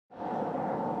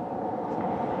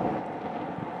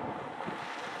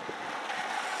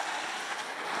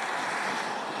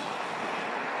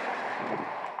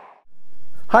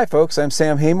Hi folks, I'm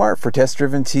Sam Haymart for Test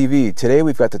Driven TV. Today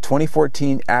we've got the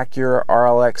 2014 Acura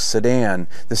RLX Sedan.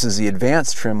 This is the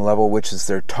Advanced trim level, which is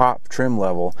their top trim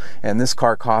level, and this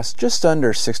car costs just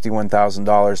under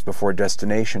 $61,000 before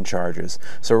destination charges.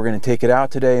 So we're going to take it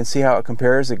out today and see how it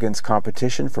compares against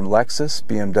competition from Lexus,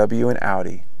 BMW, and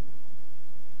Audi.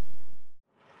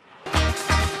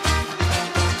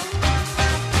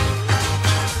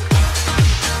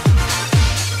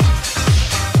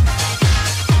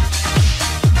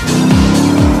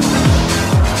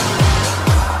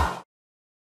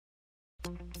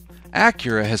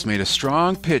 Acura has made a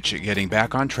strong pitch at getting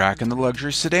back on track in the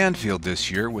luxury sedan field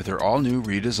this year with their all-new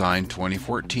redesigned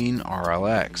 2014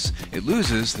 RLX. It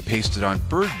loses the pasted-on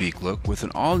bird beak look with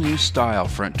an all-new style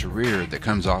front to rear that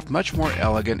comes off much more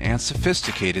elegant and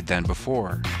sophisticated than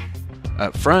before.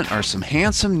 Up front are some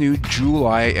handsome new jewel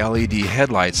eye LED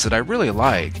headlights that I really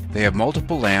like. They have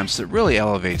multiple lamps that really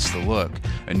elevates the look.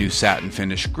 A new satin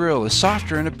finish grille is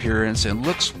softer in appearance and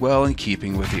looks well in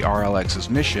keeping with the RLX's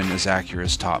mission as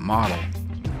Acura's top model.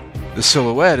 The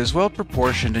silhouette is well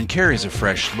proportioned and carries a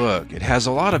fresh look. It has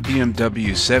a lot of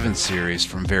BMW 7 Series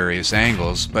from various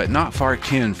angles, but not far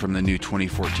kin from the new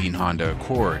 2014 Honda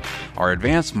Accord. Our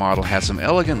Advance model has some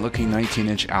elegant looking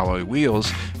 19-inch alloy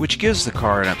wheels, which gives the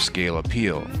car an upscale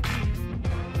appeal.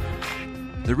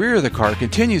 The rear of the car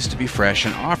continues to be fresh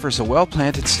and offers a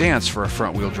well-planted stance for a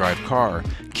front-wheel drive car.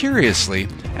 Curiously,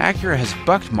 Acura has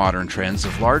bucked modern trends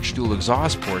of large dual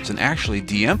exhaust ports and actually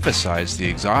de-emphasized the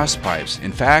exhaust pipes.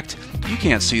 In fact, you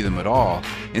can't see them at all.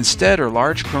 Instead are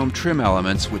large chrome trim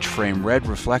elements which frame red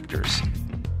reflectors.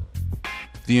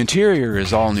 The interior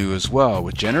is all new as well,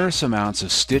 with generous amounts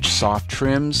of stitched soft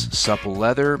trims, supple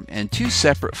leather, and two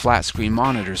separate flat-screen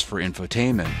monitors for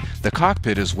infotainment. The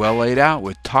cockpit is well laid out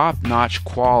with top-notch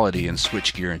quality in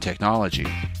switchgear and technology.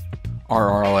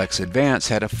 Our RLX Advance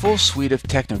had a full suite of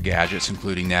techno gadgets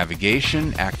including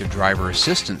navigation, active driver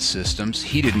assistance systems,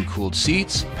 heated and cooled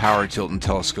seats, power tilt and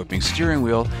telescoping steering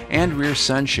wheel, and rear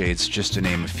sunshades, just to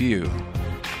name a few.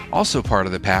 Also part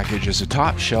of the package is a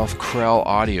top-shelf Krell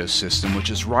audio system, which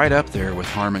is right up there with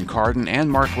Harman Kardon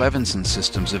and Mark Levinson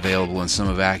systems available in some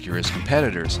of Acura's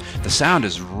competitors. The sound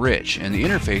is rich, and the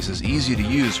interface is easy to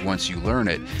use once you learn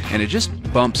it, and it just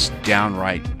bumps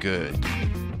downright good.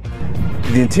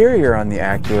 The interior on the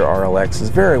Acura RLX is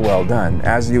very well done.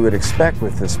 As you would expect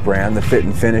with this brand, the fit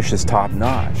and finish is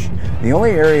top-notch. The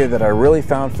only area that I really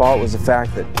found fault was the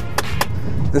fact that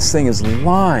this thing is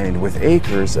lined with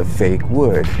acres of fake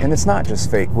wood, and it's not just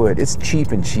fake wood, it's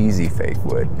cheap and cheesy fake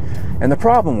wood. And the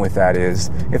problem with that is,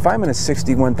 if I'm in a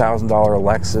 $61,000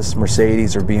 Lexus,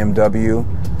 Mercedes, or BMW,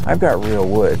 I've got real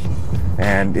wood.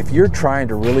 And if you're trying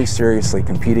to really seriously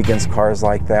compete against cars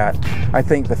like that, I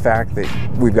think the fact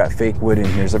that we've got fake wood in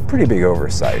here is a pretty big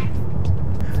oversight.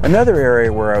 Another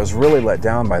area where I was really let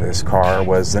down by this car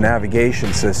was the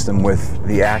navigation system with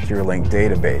the Acura-Link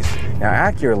database. Now,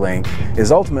 Acura-Link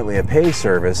is ultimately a pay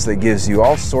service that gives you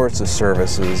all sorts of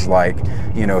services like,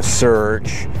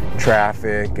 search,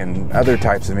 traffic, and other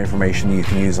types of information you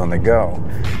can use on the go.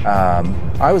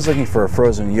 I was looking for a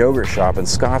frozen yogurt shop in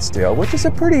Scottsdale, which is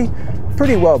a pretty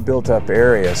well built up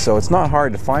area, so it's not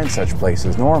hard to find such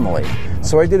places normally.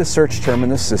 So I did a search term in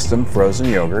the system, frozen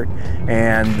yogurt,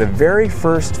 and the very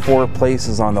first 4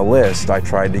 places on the list I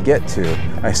tried to get to,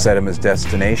 I set them as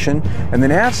destination, and the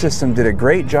nav system did a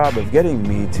great job of getting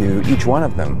me to each one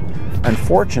of them.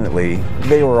 Unfortunately,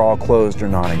 they were all closed or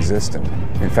non-existent.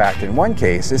 In fact, in one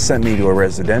case, it sent me to a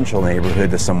residential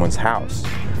neighborhood to someone's house.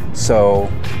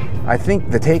 So I think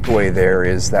the takeaway there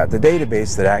is that the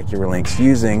database that Acura-Link's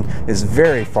using is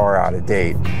very far out of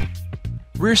date.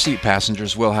 Rear seat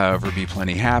passengers will, however, be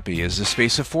plenty happy, as the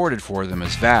space afforded for them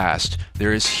is vast.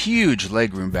 There is huge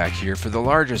legroom back here for the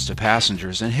largest of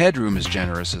passengers, and headroom is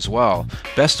generous as well.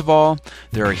 Best of all,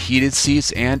 there are heated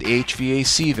seats and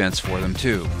HVAC vents for them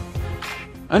too.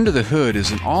 Under the hood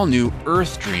is an all-new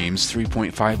Earth Dreams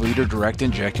 3.5-liter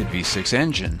direct-injected V6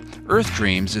 engine. Earth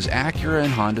Dreams is Acura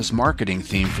and Honda's marketing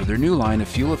theme for their new line of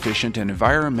fuel-efficient and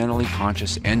environmentally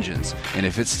conscious engines. And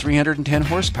if it's 310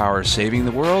 horsepower saving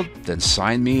the world, then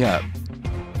sign me up.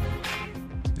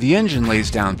 The engine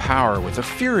lays down power with a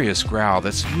furious growl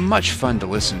that's much fun to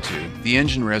listen to. The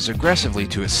engine revs aggressively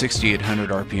to its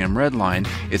 6,800 RPM redline,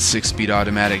 its 6-speed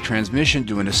automatic transmission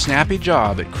doing a snappy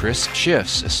job at crisp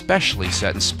shifts, especially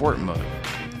set in sport mode.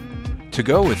 To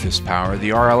go with this power, the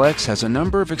RLX has a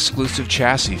number of exclusive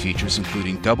chassis features,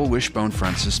 including double wishbone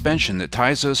front suspension that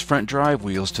ties those front drive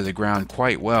wheels to the ground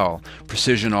quite well.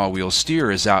 Precision all-wheel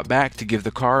steer is out back to give the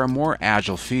car a more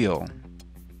agile feel.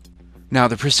 Now,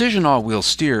 the precision all-wheel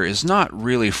steer is not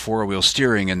really four-wheel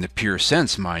steering in the pure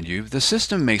sense, mind you. The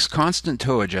system makes constant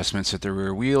toe adjustments at the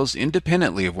rear wheels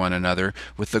independently of one another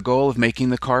with the goal of making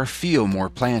the car feel more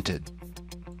planted.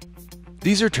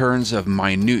 These are turns of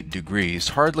minute degrees,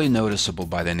 hardly noticeable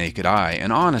by the naked eye,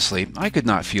 and honestly, I could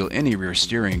not feel any rear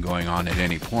steering going on at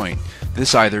any point.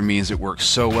 This either means it works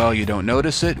so well you don't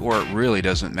notice it, or it really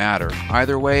doesn't matter.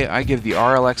 Either way, I give the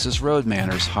RLX's road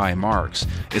manners high marks.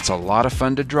 It's a lot of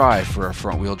fun to drive for a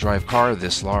front-wheel drive car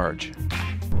this large.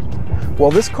 Well,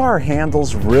 this car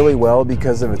handles really well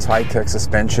because of its high-tech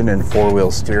suspension and four-wheel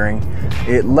steering.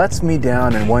 It lets me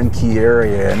down in one key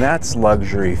area, and that's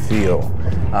luxury feel.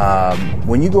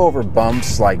 When you go over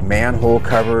bumps like manhole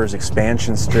covers,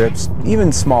 expansion strips,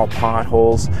 even small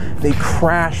potholes, they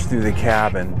crash through the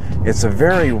cabin. It's a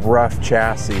very rough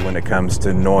chassis when it comes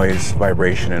to noise,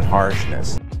 vibration, and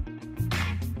harshness.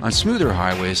 On smoother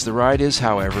highways, the ride is,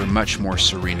 however, much more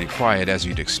serene and quiet as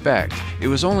you'd expect. It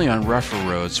was only on rougher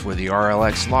roads where the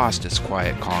RLX lost its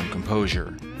quiet, calm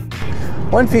composure.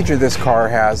 One feature this car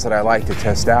has that I like to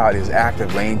test out is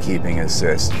active lane keeping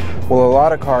assist. Well, a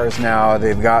lot of cars now,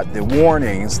 they've got the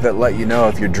warnings that let you know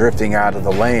if you're drifting out of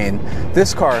the lane.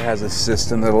 This car has a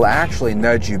system that'll actually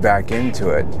nudge you back into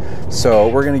it. So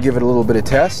we're going to give it a little bit of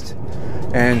test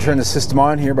and turn the system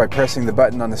on here by pressing the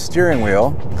button on the steering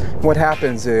wheel. What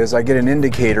happens is I get an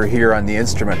indicator here on the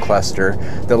instrument cluster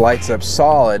that lights up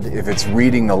solid if it's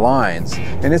reading the lines,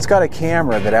 and it's got a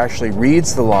camera that actually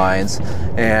reads the lines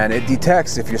and it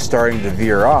detects if you're starting to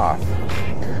veer off.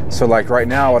 So like right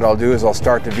now, what I'll do is I'll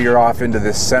start to veer off into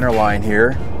this center line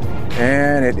here,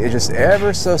 and it just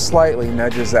ever so slightly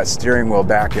nudges that steering wheel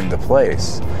back into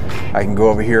place. I can go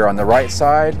over here on the right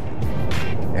side,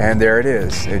 and there it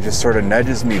is. It just sort of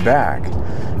nudges me back.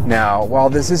 Now, while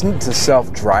this isn't a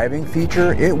self-driving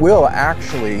feature, it will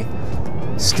actually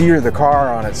steer the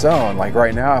car on its own. Like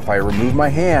right now, if I remove my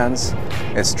hands,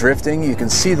 it's drifting. You can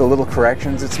see the little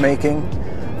corrections it's making,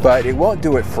 but it won't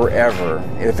do it forever.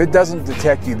 If it doesn't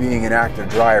detect you being an active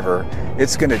driver,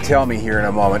 it's going to tell me here in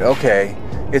a moment, okay,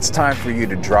 it's time for you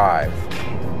to drive.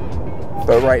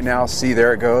 But right now, see,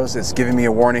 there it goes. It's giving me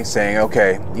a warning saying,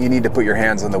 okay, you need to put your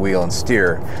hands on the wheel and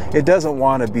steer. It doesn't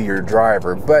want to be your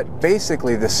driver, but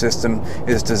basically the system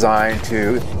is designed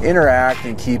to interact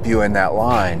and keep you in that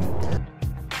line.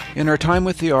 In our time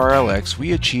with the RLX,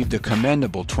 we achieved a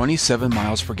commendable 27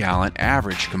 miles per gallon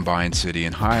average combined city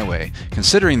and highway.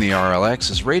 Considering the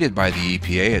RLX is rated by the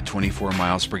EPA at 24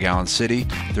 miles per gallon city,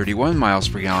 31 miles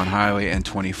per gallon highway, and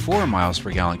 24 miles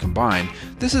per gallon combined,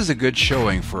 this is a good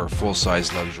showing for a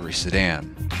full-size luxury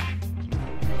sedan.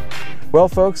 Well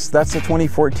folks, that's the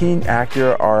 2014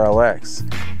 Acura RLX.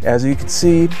 As you can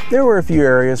see, there were a few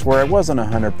areas where I wasn't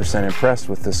 100% impressed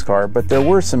with this car, but there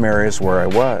were some areas where I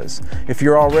was. If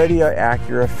you're already an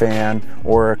Acura fan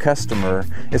or a customer,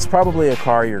 it's probably a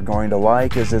car you're going to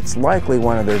like, as it's likely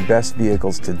one of their best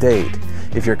vehicles to date.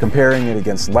 If you're comparing it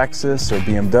against Lexus or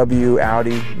BMW,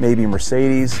 Audi, maybe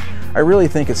Mercedes, I really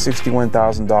think at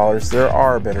 $61,000 there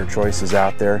are better choices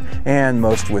out there, and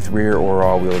most with rear or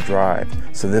all-wheel drive.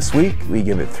 So this week we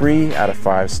give it 3 out of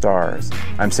 5 stars.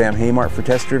 I'm Sam Haymart for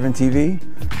Test Driven TV.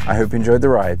 I hope you enjoyed the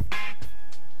ride.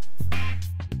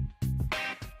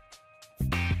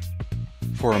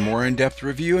 For a more in-depth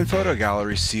review and photo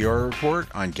gallery, see our report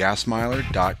on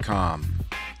gasmiler.com.